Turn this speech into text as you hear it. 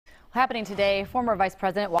Happening today, former Vice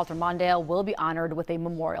President Walter Mondale will be honored with a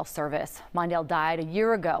memorial service. Mondale died a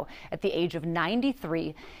year ago at the age of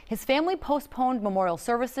 93. His family postponed memorial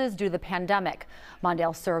services due to the pandemic.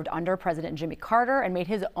 Mondale served under President Jimmy Carter and made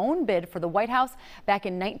his own bid for the White House back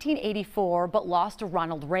in 1984, but lost to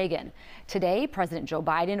Ronald Reagan. Today, President Joe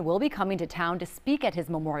Biden will be coming to town to speak at his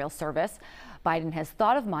memorial service. Biden has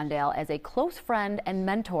thought of Mondale as a close friend and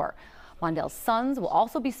mentor. Mondale's sons will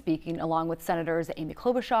also be speaking, along with Senators Amy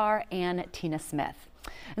Klobuchar and Tina Smith.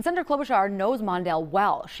 And Senator Klobuchar knows Mondale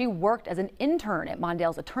well. She worked as an intern at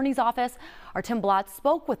Mondale's attorney's office. Our Tim Blott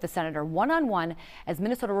spoke with the senator one-on-one as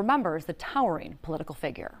Minnesota remembers the towering political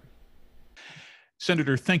figure.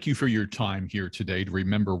 Senator, thank you for your time here today to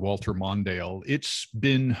remember Walter Mondale. It's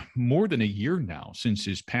been more than a year now since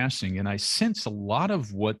his passing, and I sense a lot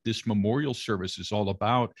of what this memorial service is all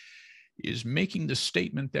about is making the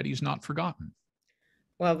statement that he's not forgotten.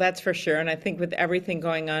 Well, that's for sure. And I think with everything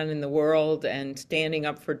going on in the world and standing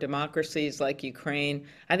up for democracies like Ukraine,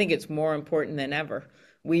 I think it's more important than ever.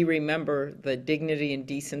 We remember the dignity and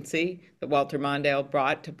decency that Walter Mondale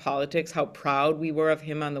brought to politics, how proud we were of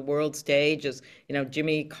him on the world stage. As you know,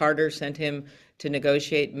 Jimmy Carter sent him to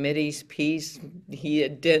negotiate Mideast peace. He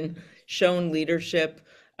had shown leadership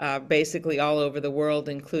basically all over the world,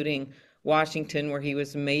 including Washington, where he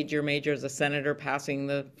was major as a senator, passing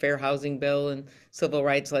the fair housing bill and civil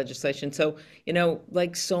rights legislation. So, you know,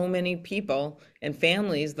 like so many people and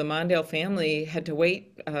families, the Mondale family had to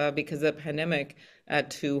wait because of the pandemic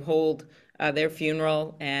to hold their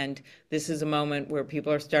funeral. And this is a moment where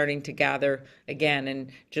people are starting to gather again.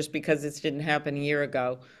 And just because this didn't happen a year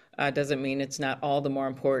ago doesn't mean it's not all the more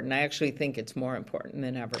important. I actually think it's more important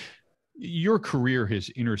than ever. Your career has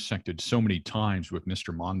intersected so many times with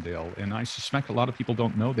Mr. Mondale, and I suspect a lot of people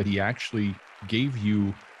don't know that he actually gave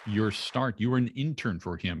you your start. You were an intern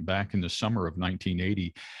for him back in the summer of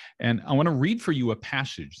 1980. And I want to read for you a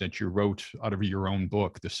passage that you wrote out of your own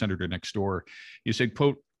book, The Senator Next Door. You said,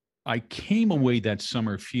 quote, "I came away that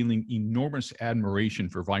summer feeling enormous admiration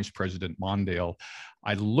for Vice President Mondale.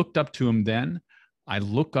 I looked up to him then. I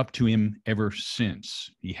look up to him ever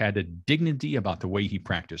since. He had a dignity about the way he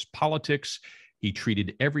practiced politics. He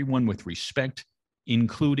treated everyone with respect,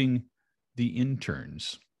 including the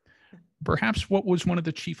interns." Perhaps what was one of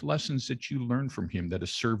the chief lessons that you learned from him that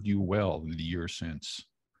has served you well in the years since?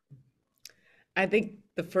 I think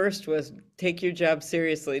the first was take your job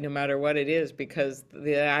seriously, no matter what it is, because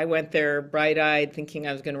I went there bright-eyed thinking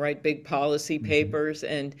I was going to write big policy papers.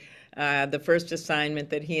 And the first assignment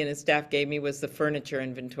that he and his staff gave me was the furniture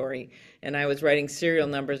inventory. And I was writing serial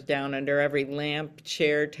numbers down under every lamp,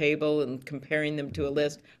 chair, table, and comparing them to a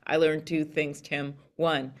list. I learned two things, Tim.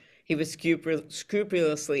 One, he was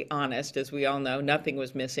scrupulously honest, as we all know. Nothing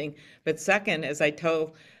was missing. But second, as I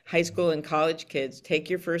tell high school and college kids, take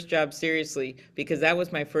your first job seriously, because that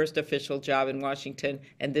was my first official job in Washington,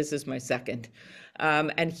 and this is my second.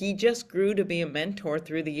 And he just grew to be a mentor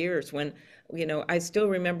through the years. When, you know, I still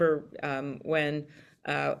remember when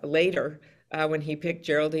later, when he picked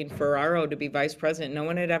Geraldine Ferraro to be vice president. No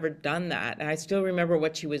one had ever done that. And I still remember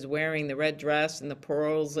what she was wearing, the red dress and the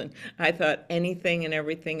pearls. And I thought anything and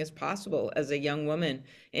everything is possible as a young woman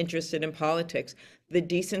interested in politics. The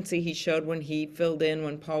decency he showed when he filled in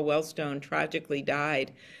when Paul Wellstone tragically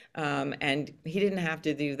died. And he didn't have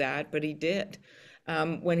to do that, but he did.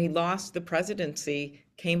 When he lost the presidency,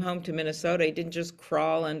 came home to Minnesota, he didn't just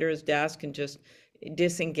crawl under his desk and just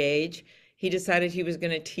disengage. He decided he was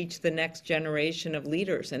going to teach the next generation of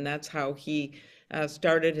leaders, and that's how he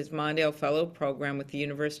started his Mondale Fellow program with the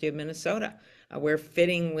University of Minnesota, where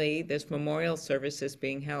fittingly this memorial service is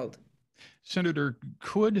being held. Senator,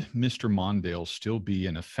 could Mr. Mondale still be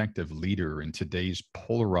an effective leader in today's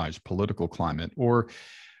polarized political climate, or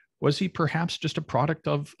was he perhaps just a product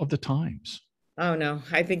of the times? Oh, no,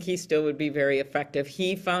 I think he still would be very effective.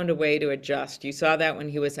 He found a way to adjust. You saw that when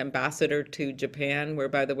he was ambassador to Japan, where,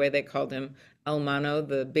 by the way, they called him El Mano,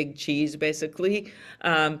 the big cheese, basically.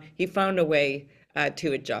 He found a way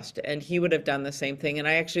to adjust, and he would have done the same thing. And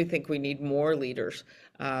I actually think we need more leaders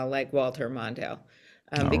like Walter Mondale,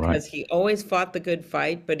 because he always fought the good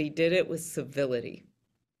fight, but he did it with civility.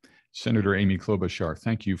 Senator Amy Klobuchar,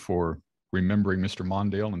 thank you for remembering Mr.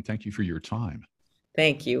 Mondale, and thank you for your time.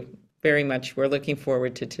 Thank you very much. We're looking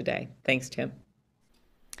forward to today. Thanks, Tim.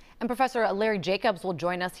 And Professor Larry Jacobs will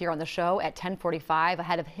join us here on the show at 10:45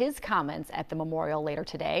 ahead of his comments at the memorial later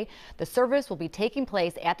today. The service will be taking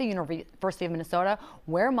place at the University of Minnesota,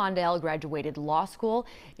 where Mondale graduated law school.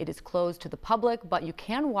 It is closed to the public, but you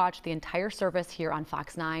can watch the entire service here on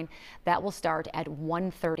Fox 9. That will start at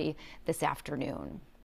 1:30 this afternoon.